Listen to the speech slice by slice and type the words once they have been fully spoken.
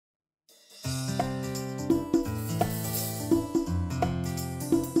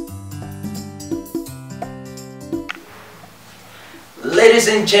Ladies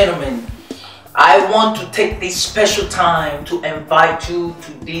and gentlemen, I want to take this special time to invite you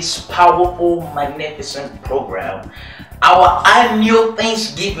to this powerful, magnificent program. Our annual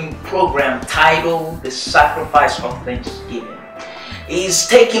Thanksgiving program titled The Sacrifice of Thanksgiving is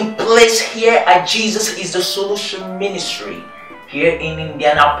taking place here at Jesus is the Solution Ministry here in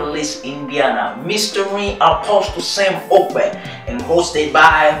Indianapolis, Indiana. Mystery Apostle Sam Okwe and hosted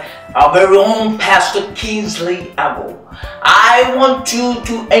by our very own Pastor Kingsley Abel. I want you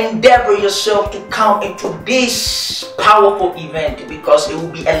to endeavor yourself to come into this powerful event because it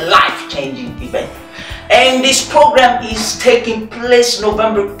will be a life-changing event. And this program is taking place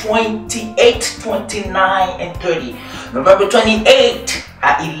November 28, 29, and 30. November 28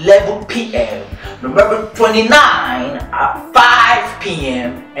 at 11 p.m. November 29 at 5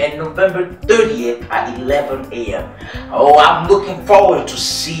 p.m. and November 30th at 11 a.m. Oh, I'm looking forward to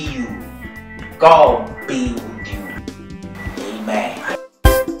see you. God be with you.